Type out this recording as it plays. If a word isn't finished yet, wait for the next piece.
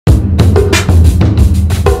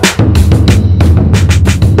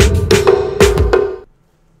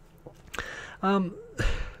Um,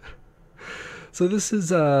 so this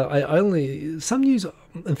is I only some news.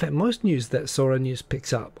 In fact, most news that Sora News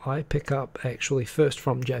picks up, I pick up actually first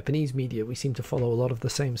from Japanese media. We seem to follow a lot of the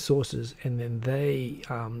same sources, and then they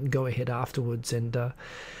go ahead afterwards. And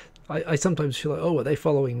I sometimes feel like, oh, are they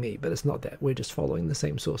following me? But it's not that. We're just following the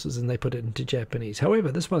same sources, and they put it into Japanese.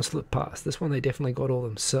 However, this one slipped past. This one they definitely got all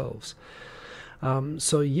themselves.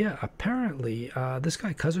 So yeah, apparently this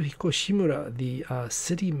guy Kazuhiko Shimura, the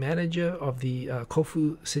city manager of the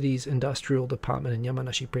Kofu City's industrial department in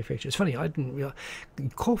Yamanashi Prefecture. It's funny, I didn't realize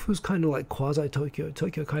Kofu's kind of like quasi Tokyo.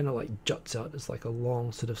 Tokyo kind of like juts out. It's like a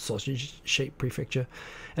long sort of sausage-shaped prefecture,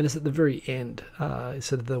 and it's at the very end.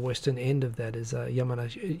 Sort of the western end of that is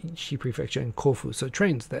Yamanashi Prefecture and Kofu. So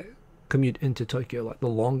trains that commute into Tokyo, like the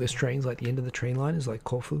longest trains, like the end of the train line is like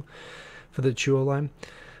Kofu for the Chuo line.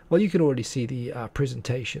 Well, you can already see the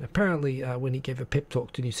presentation. Apparently, when he gave a pep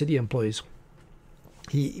talk to new city employees,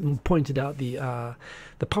 he pointed out the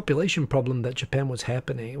population problem that Japan was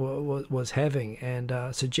having,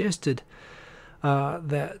 and suggested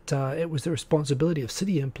that it was the responsibility of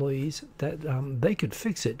city employees that they could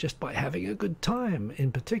fix it just by having a good time.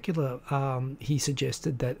 In particular, he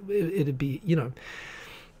suggested that it'd be,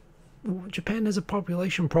 Japan has a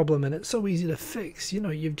population problem, and it's so easy to fix.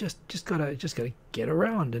 You've just gotta get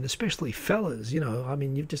around, and especially fellas. I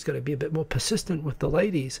mean, you've just got to be a bit more persistent with the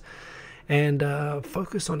ladies, and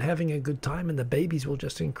focus on having a good time, and the babies will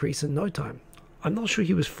just increase in no time. I'm not sure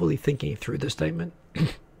he was fully thinking through the statement,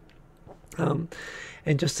 and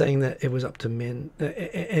just saying that it was up to men.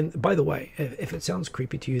 And by the way, if it sounds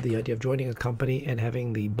creepy to you, the idea of joining a company and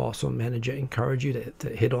having the boss or manager encourage you to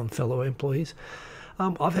hit on fellow employees.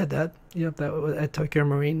 I've had that. That at Tokyo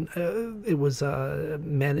Marine, it was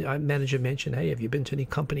manager mentioned, "Hey, have you been to any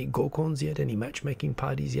company gokons yet? Any matchmaking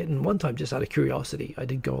parties yet?" And one time, just out of curiosity, I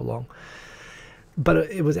did go along. But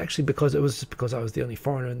it was actually because I was the only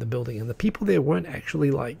foreigner in the building, and the people there weren't actually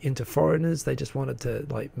like into foreigners. They just wanted to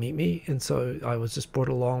like meet me, and so I was just brought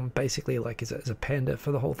along basically like as a panda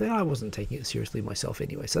for the whole thing. I wasn't taking it seriously myself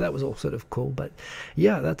anyway, so that was all sort of cool. But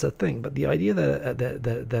yeah, that's a thing. But the idea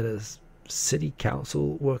that is city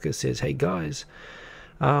council worker says, "Hey guys,"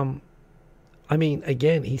 I mean,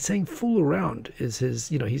 again, he's saying fool around is his,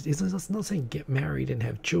 he's not saying get married and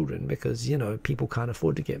have children, because people can't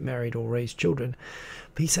afford to get married or raise children,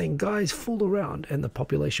 but he's saying, guys, fool around and the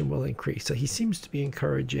population will increase. So he seems to be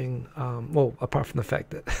encouraging, well, apart from the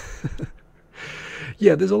fact that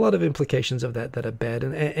yeah, there's a lot of implications of that are bad,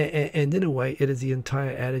 and in a way it is the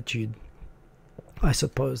entire attitude, I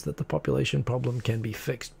suppose, that the population problem can be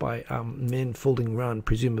fixed by men fooling around,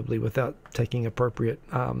 presumably without taking appropriate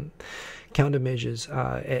countermeasures.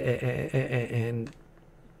 And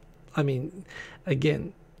I mean,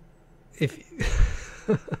 again, if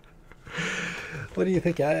what do you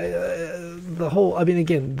think? I mean,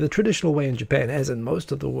 again, the traditional way in Japan, as in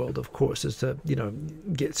most of the world, of course, is to,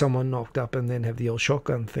 get someone knocked up and then have the old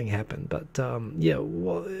shotgun thing happen. But, yeah,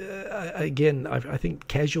 well, again, I think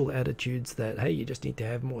casual attitudes that, hey, you just need to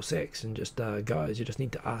have more sex, and just, guys, you just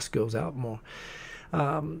need to ask girls out more.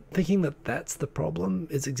 Thinking that that's the problem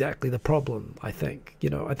is exactly the problem, I think.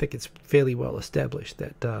 I think it's fairly well established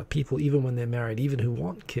that people, even when they're married, even who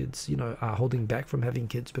want kids, are holding back from having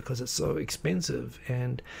kids because it's so expensive.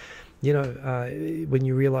 And, when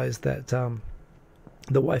you realize that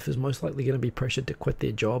the wife is most likely going to be pressured to quit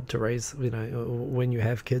their job to raise, when you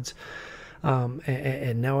have kids.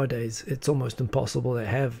 And nowadays, it's almost impossible to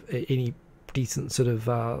have any decent sort of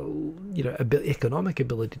economic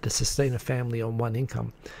ability to sustain a family on one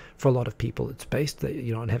income. For a lot of people, it's based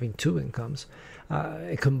on having two incomes,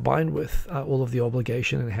 combined with all of the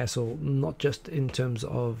obligation and hassle, not just in terms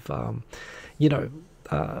of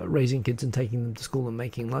raising kids and taking them to school and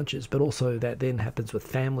making lunches, but also that then happens with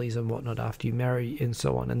families and whatnot after you marry and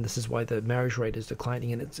so on. And this is why the marriage rate is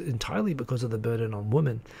declining, and it's entirely because of the burden on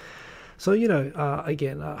women. So,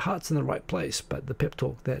 again, heart's in the right place, but the pep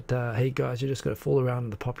talk that, hey guys, you just got to fool around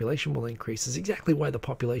and the population will increase is exactly why the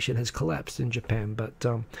population has collapsed in Japan. But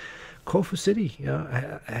Kofu City,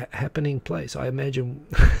 happening place. I imagine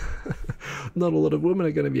not a lot of women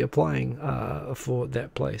are going to be applying for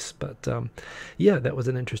that place. But yeah, that was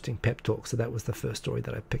an interesting pep talk. So that was the first story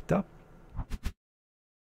that I picked up.